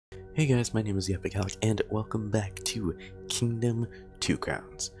Hey guys, my name is TheEpicAlec, and welcome back to Kingdom 2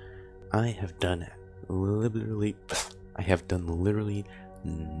 Crowns. I have done literally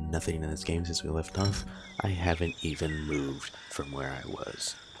nothing in this game since we left off. I haven't even moved from where I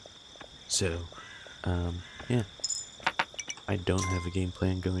was. So, yeah. I don't have a game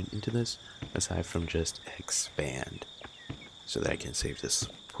plan going into this, aside from just expand. So that I can save this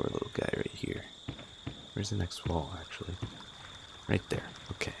poor little guy right here. Where's the next wall, actually? Right there.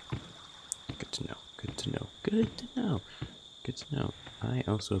 Okay. Good to know. Good to know. Good to know. Good to know. I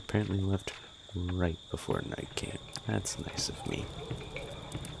also apparently left right before night came. That's nice of me.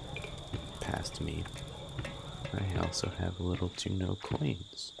 Past me. I also have a little to no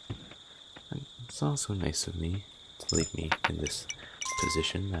coins. And it's also nice of me to leave me in this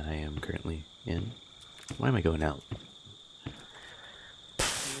position that I am currently in. Why am I going out?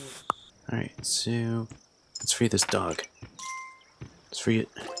 Alright, so let's free this dog. Let's free it.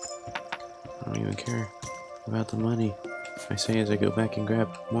 I don't even care about the money. I say as I go back and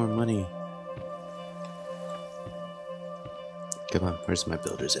grab more money. Come on, where's my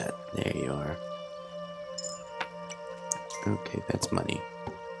builders at? There you are. Okay, that's money.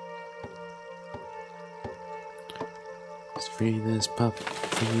 Let's free this pup.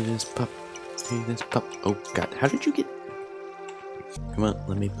 Free this pup. Free this pup. Oh god, how did you get... Come on,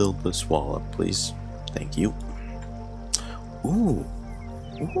 let me build this wall up, please. Thank you. Ooh.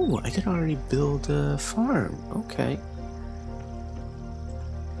 Ooh, I can already build a farm. Okay.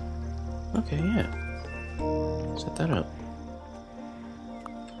 Okay, yeah. Set that up.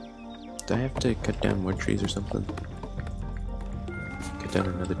 Do I have to cut down more trees or something? Cut down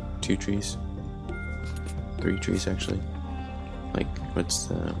another 2 trees? 3 trees, actually. Like, what's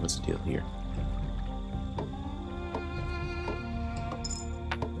the deal here?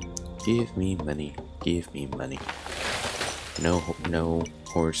 Give me money. Give me money. No,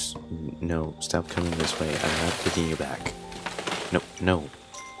 horse. No, stop coming this way. I'm not taking you back. No.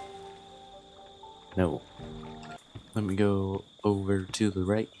 Let me go over to the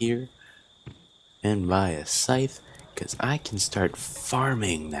right here and buy a scythe, because I can start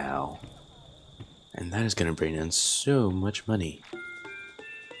farming now. And that is going to bring in so much money.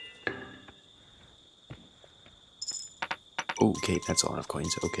 Okay, that's a lot of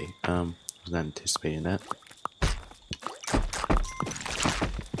coins. Okay, was not anticipating that.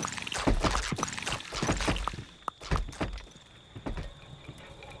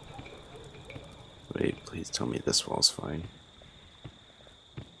 Wait, please tell me this wall's fine.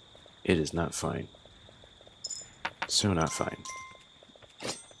 It is not fine. So not fine.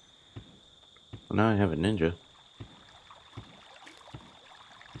 Well, now I have a ninja.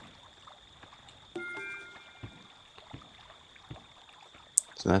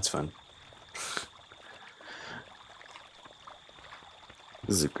 So that's fun.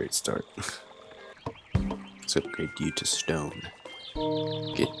 This is a great start. Let's upgrade you to stone.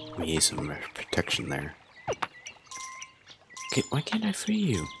 Get me some protection there. Okay, why can't I free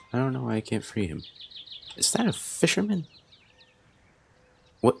you? I don't know why I can't free him. Is that a fisherman?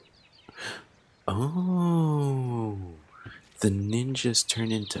 What? Oh, the ninjas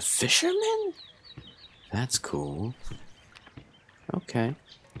turn into fishermen? That's cool. Okay.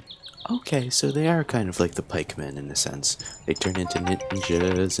 Okay, so they are kind of like the pikemen in a sense. They turn into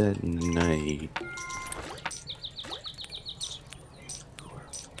ninjas at night. 4,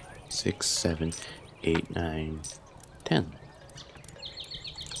 5, 6, 7, 8, 9, 10.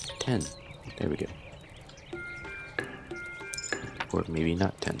 10. There we go. Or maybe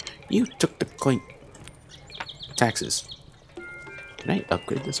not 10. You took the coin. Taxes. Can I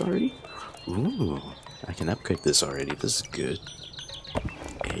upgrade this already? Ooh, I can upgrade this already. This is good.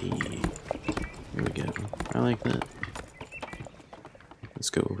 Hey. Here we go. I like that. Let's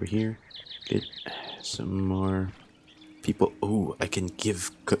go over here. Get some more people. Oh, I can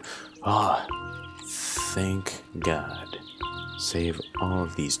give... thank God. Save all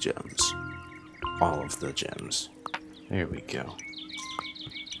of these gems. All of the gems. There we go.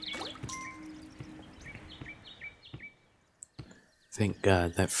 Thank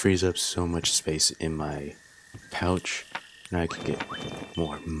God, that frees up so much space in my pouch. Now I can get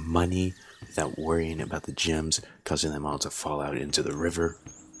more money without worrying about the gems, causing them all to fall out into the river.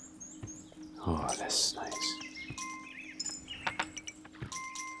 Oh, that's nice.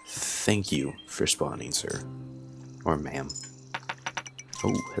 Thank you for spawning, sir. Or ma'am.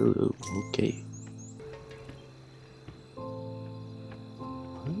 Oh, hello. Okay.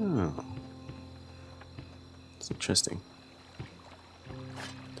 Oh. It's interesting.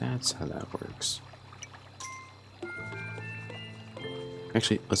 That's how that works.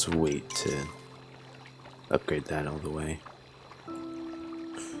 Actually, let's wait to upgrade that all the way.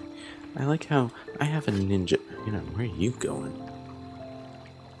 I like how I have a ninja. You know, where are you going?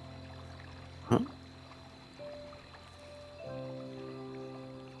 Huh?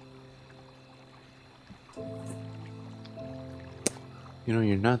 You know,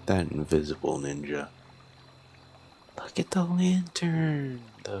 you're not that invisible, ninja. Look at the lantern,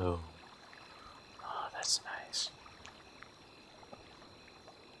 though. Oh, that's nice.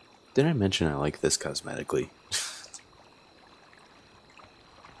 Did I mention I like this cosmetically?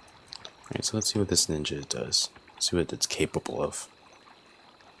 Alright, so let's see what this ninja does. See what it's capable of.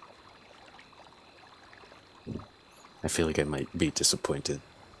 I feel like I might be disappointed.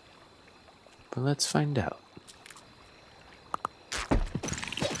 But let's find out.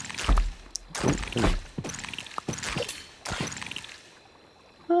 Oh, hey.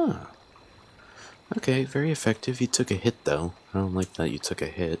 Huh. Okay, very effective. You took a hit, though. I don't like that you took a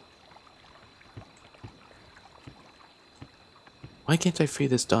hit. Why can't I free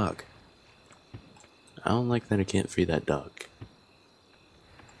this dog? I don't like that I can't free that dog.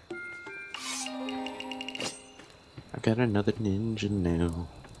 I got another ninja now.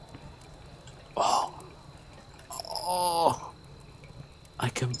 Oh! Oh! I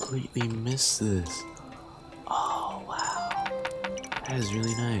completely missed this. Oh, wow. That is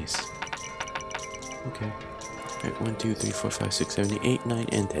really nice. Okay. Alright, 1, 2, 3, 4, 5, 6, 7, 8, 9,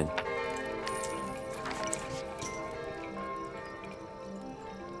 and 10.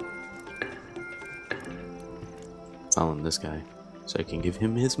 Following this guy, so I can give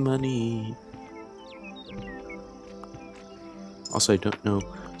him his money. Also, I don't know.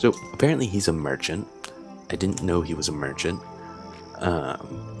 So, apparently he's a merchant. I didn't know he was a merchant.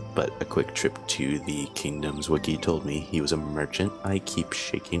 But a quick trip to the Kingdom's wiki told me he was a merchant. I keep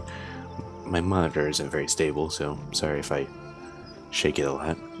shaking. My monitor isn't very stable, so sorry if I shake it a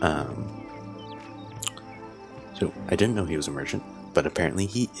lot. So I didn't know he was a merchant, but apparently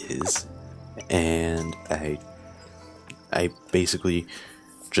he is. And I basically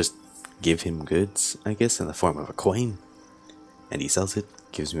just give him goods, I guess, in the form of a coin. And he sells it,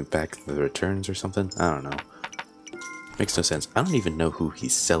 gives me back the returns or something. I don't know. Makes no sense. I don't even know who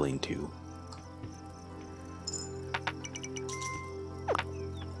he's selling to.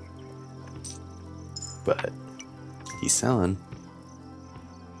 But he's selling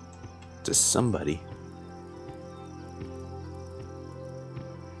to somebody.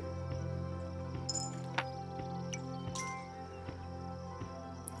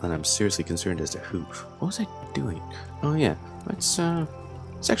 And I'm seriously concerned as to who. What was I doing? Oh yeah, let's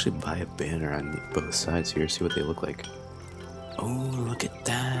actually buy a banner on both sides here, see what they look like. Oh, look at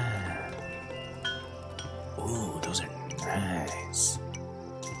that. Oh, those are nice.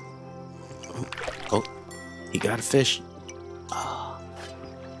 Oh, oh, he got a fish. Oh.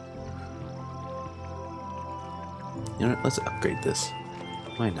 You know what, let's upgrade this.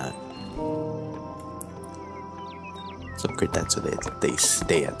 Why not? Let's upgrade that so that they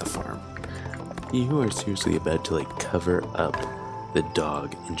stay at the farm. You are seriously about to like cover up the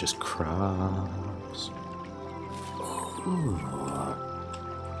dog and just crops. Ooh.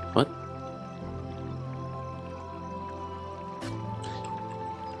 What?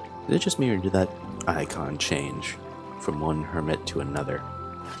 Did it just me or did that icon change from one hermit to another?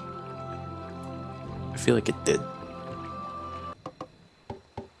 I feel like it did.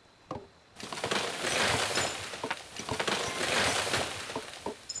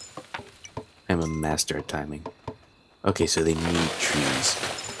 I'm a master at timing. Okay, so they need trees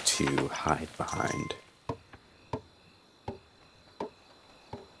to hide behind.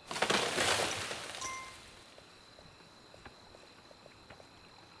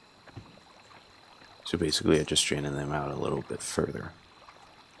 So basically I just stranded them out a little bit further.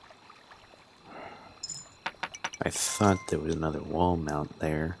 I thought there was another wall mount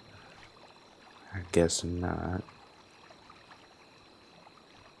there. I guess not.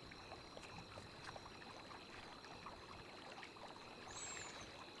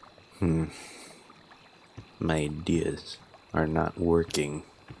 My ideas are not working.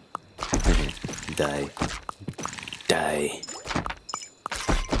 Okay, die. Die.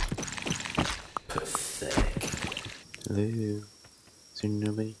 Pathetic. Hello? Is there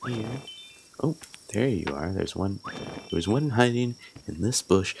nobody here? Oh, there you are. There's one. There was one hiding in this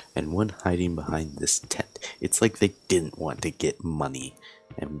bush and one hiding behind this tent. It's like they didn't want to get money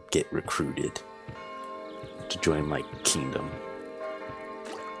and get recruited to join my kingdom.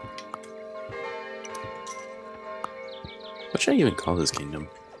 What should I even call this kingdom?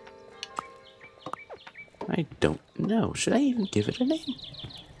 I don't know. Should I even give it a name?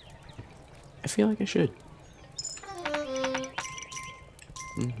 I feel like I should.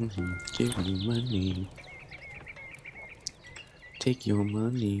 Give me money. Take your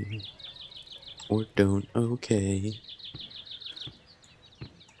money. Or don't, okay.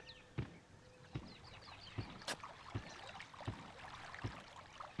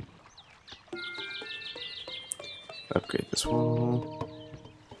 Upgrade this wall.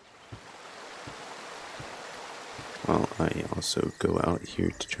 While I also go out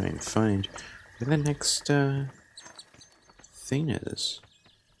here to try and find where the next thing is.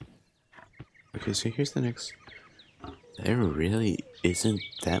 Okay, so here's the next. There really isn't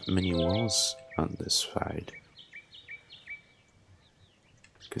that many walls on this side.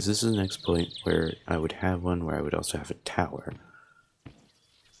 Because this is the next point where I would have one where I would also have a tower.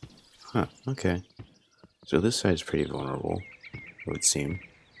 Huh, okay. So this side's pretty vulnerable, it would seem.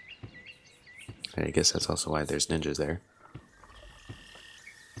 I guess that's also why there's ninjas there.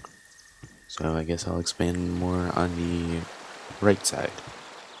 So I guess I'll expand more on the right side.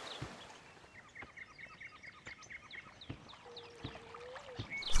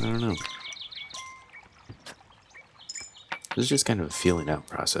 I don't know. This is just kind of a feeling out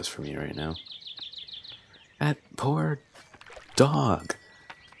process for me right now. That poor dog.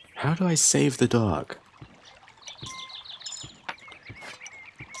 How do I save the dog?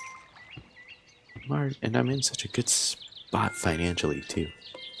 And I'm in such a good spot financially too,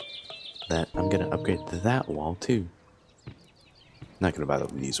 that I'm gonna upgrade that wall too. Not gonna bother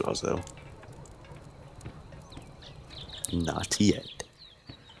with these walls though. Not yet.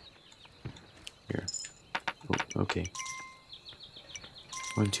 Here. Oh, okay.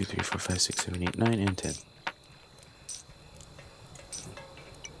 1, 2, 3, 4, 5, 6, 7, 8, 9, and 10.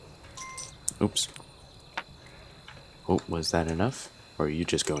 Oops. Oh, was that enough? Or are you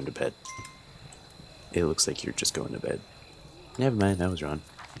just going to bed? It looks like you're just going to bed. Never mind, I was wrong.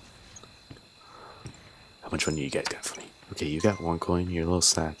 How much fun do you guys got for me? Okay, you got 1 coin, you're a little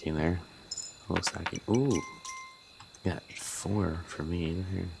slacking there. A little slacking. Ooh. Got 4 for me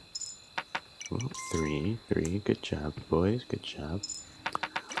here. Ooh, 3. Good job, boys. Good job.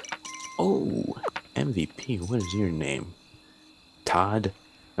 Oh, MVP. What is your name? Todd?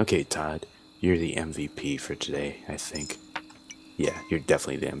 Okay, Todd. You're the MVP for today, I think. Yeah, you're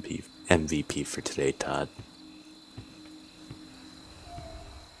definitely the MVP for today, Todd.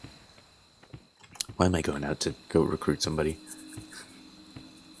 Why am I going out to go recruit somebody?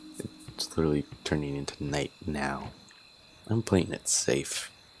 It's literally turning into night now. I'm playing it safe.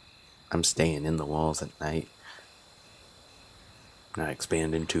 I'm staying in the walls at night. Not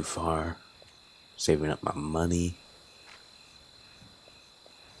expanding too far. Saving up my money.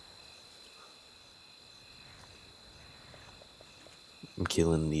 I'm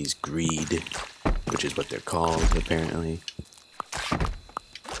killing these greed, which is what they're called, apparently.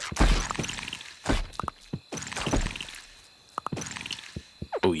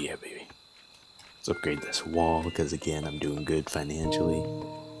 Oh yeah, baby. Let's upgrade this wall, because again, I'm doing good financially.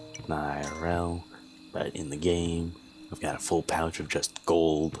 Not IRL, but in the game, I've got a full pouch of just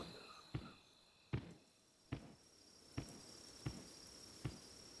gold.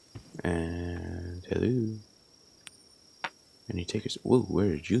 And hello. Any takers? Whoa, where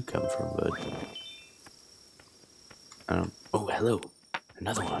did you come from, bud? Oh, hello.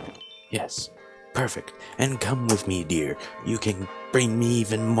 Another one. Yes. Perfect. And come with me, dear. You can bring me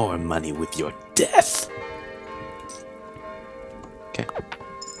even more money with your death. Okay.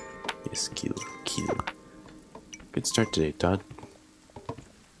 Yes, kill. Good start today, Todd.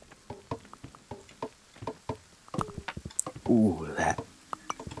 Ooh, that.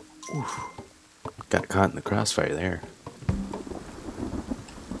 Ooh. Got caught in the crossfire there.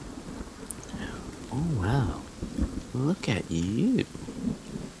 Oh, wow. Look at you.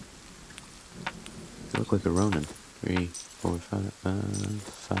 You look like a Ronin. 3, 4, 5,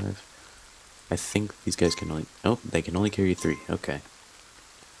 5. I think these guys can only... Oh, they can only carry 3. Okay.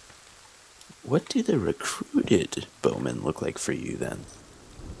 What do the recruited bowmen look like for you, then?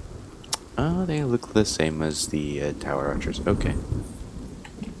 Oh, they look the same as the tower archers. Okay.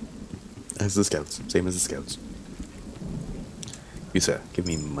 As the scouts. Same as the scouts. Yusa, give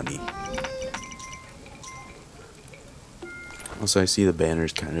me money. Also, I see the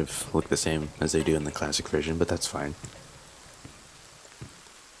banners kind of look the same as they do in the classic version, but that's fine.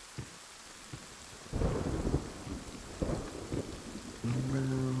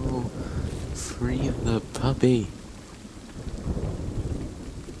 No, free the puppy.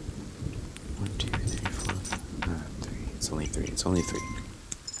 1, 2, 3, 4, 3. It's only 3. It's only 3.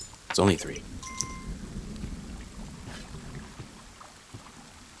 It's only 3.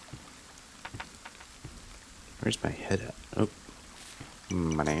 Where's my head at? Oh.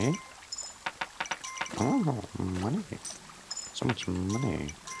 Money. Oh, money. So much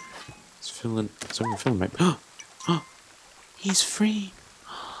money. It's filling. It's overfilling my. He's free.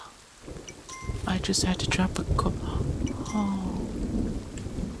 I just had to drop a Oh.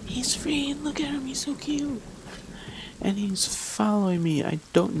 He's free, and look at him, he's so cute. And he's following me. I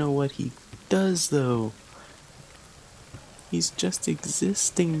don't know what he does, though. He's just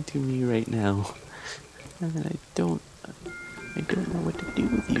existing to me right now. And I don't know what to do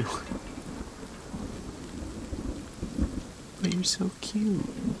with you. But you're so cute.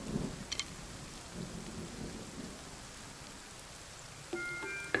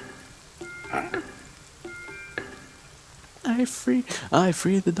 I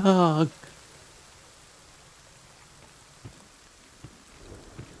free the dog.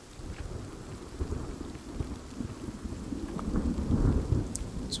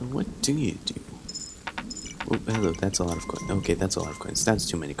 So what do you do? Oh, hello, that's a lot of coins. Okay, that's a lot of coins. That's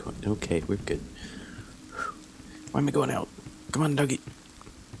too many coins. Okay, we're good. Why am I going out? Come on, doggy.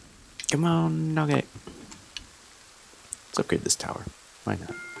 Come on, doggy. Let's upgrade this tower. Why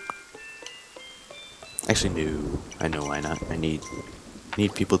not? Actually, no. I know why not. I need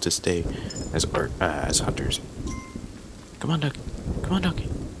people to stay as hunters. Come on, doggy. Come on, doggy.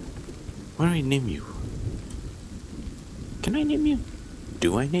 What do I name you? Can I name you?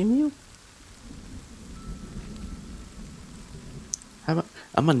 Do I name you? How about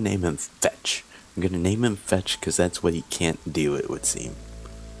I'm gonna name him Fetch. I'm gonna name him Fetch because that's what he can't do, it would seem.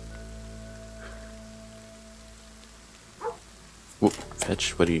 Whoa,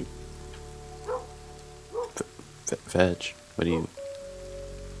 Fetch, what do you... Fetch, what do you...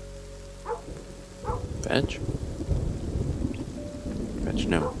 Fetch? Fetch,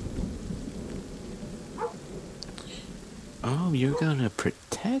 no. Oh, you're gonna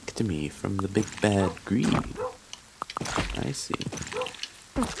protect me from the big bad greed. I see.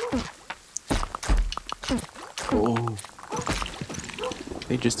 Oh.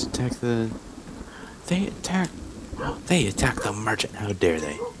 They just attacked the... They attacked the merchant. How dare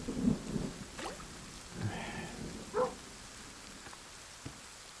they?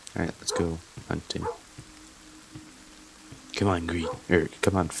 Alright, let's go hunting. Come on, Greed. Or,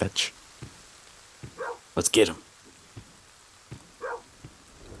 come on, Fetch. Let's get him.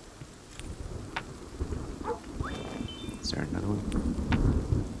 Is there another one?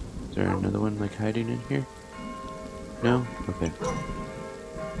 Is there another one, like, hiding in here? No? Okay.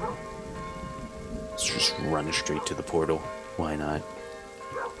 Let's just run straight to the portal. Why not?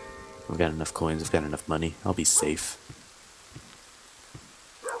 I've got enough coins, I've got enough money. I'll be safe.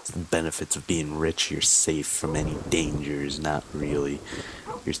 It's the benefits of being rich. You're safe from any dangers. Not really.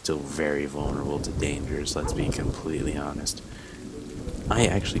 You're still very vulnerable to dangers, let's be completely honest. I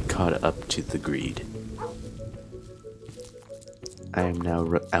actually caught up to the greed. I am now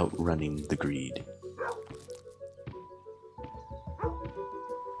outrunning the greed.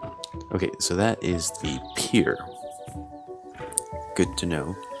 Okay, so that is the pier. Good to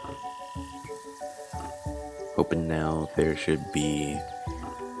know. Hoping now there should be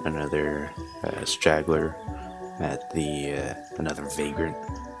another straggler at the another vagrant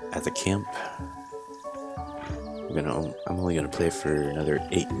at the camp. I'm only gonna play for another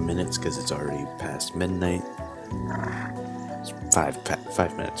 8 minutes because it's already past midnight. It's 5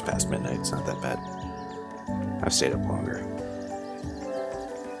 minutes past midnight. It's not that bad. I've stayed up longer.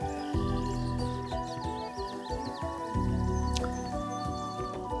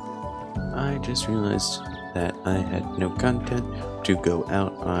 I just realized that I had no content to go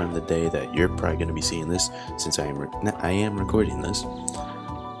out on the day that you're probably going to be seeing this, since I am recording this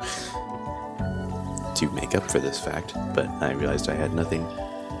to make up for this fact, but I realized I had nothing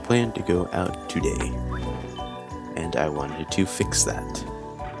planned to go out today, and I wanted to fix that.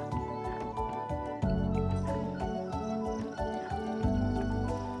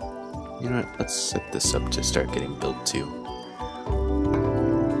 You know what, let's set this up to start getting built too.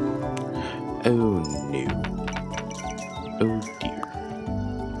 Oh no. Oh dear.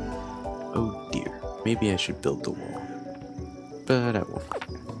 Oh dear. Maybe I should build the wall. But I won't.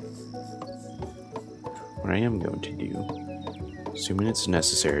 What I am going to do, assuming it's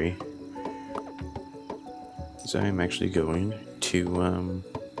necessary, is I am actually going to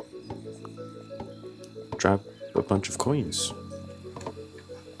drop a bunch of coins.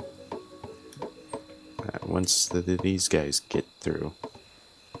 Once these guys get through.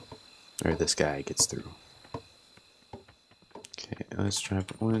 Or this guy gets through. Okay, let's drop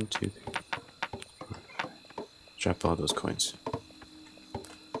 1, 2, 3, 4, 5. Drop all those coins.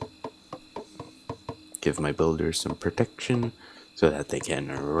 Give my builders some protection so that they can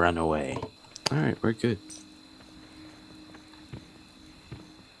run away. Alright, we're good.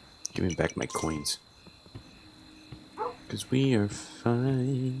 Give me back my coins. Because we are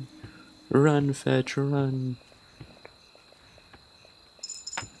fine. Run, Fetch, run.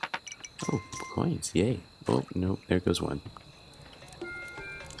 Oh, coins, yay. Oh, no, there goes one.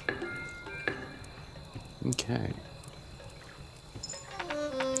 Okay.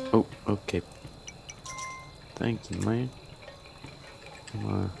 Oh, okay. Thank you, man.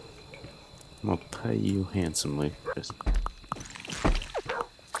 I'm gonna pay you handsomely. Just...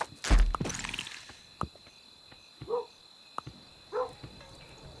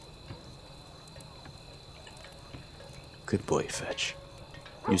 Good boy, Fetch.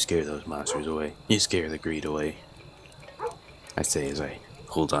 You scare those monsters away. You scare the greed away. I say as I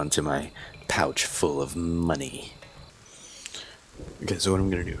hold on to my pouch full of money. Okay, so what I'm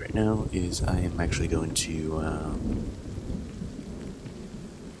gonna do right now is I am actually going to,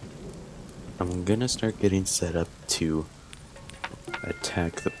 I'm gonna start getting set up to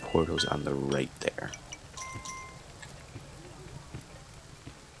attack the portals on the right there.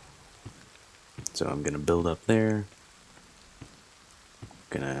 So I'm gonna build up there.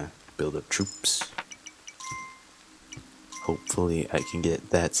 Gonna build up troops. Hopefully I can get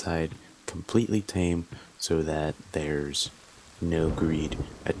that side completely tame so that there's no greed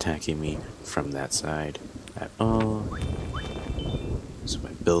attacking me from that side at all. So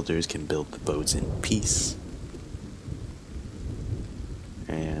my builders can build the boats in peace.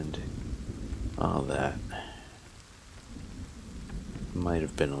 And all that. Might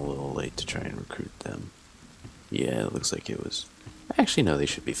have been a little late to try and recruit them. Yeah, it looks like it was. Actually, no, they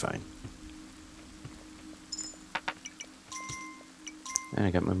should be fine. And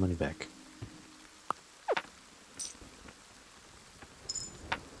I got my money back.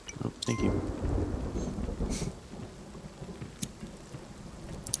 Oh, thank you.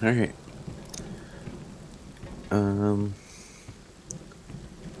 Alright.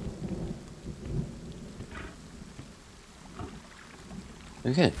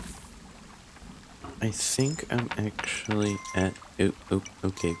 Okay. I think I'm actually at... Oh,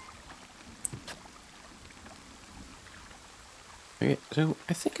 okay. Okay, so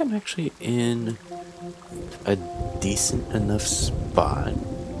I think I'm actually in a decent enough spot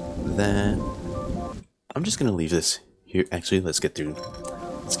that I'm just gonna leave this here. Actually, let's get through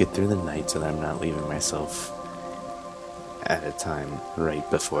the night so that I'm not leaving myself at a time right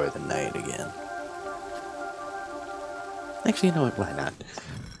before the night again. Actually, you know what? Why not?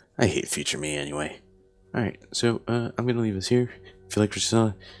 I hate future me anyway. Alright, so I'm gonna leave this here. If you liked what you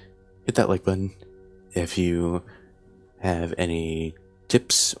saw, hit that like button. If you have any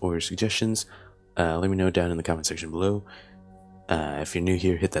tips or suggestions, let me know down in the comment section below. If you're new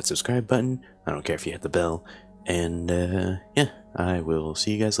here, hit that subscribe button. I don't care if you hit the bell. And yeah, I will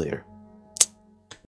see you guys later.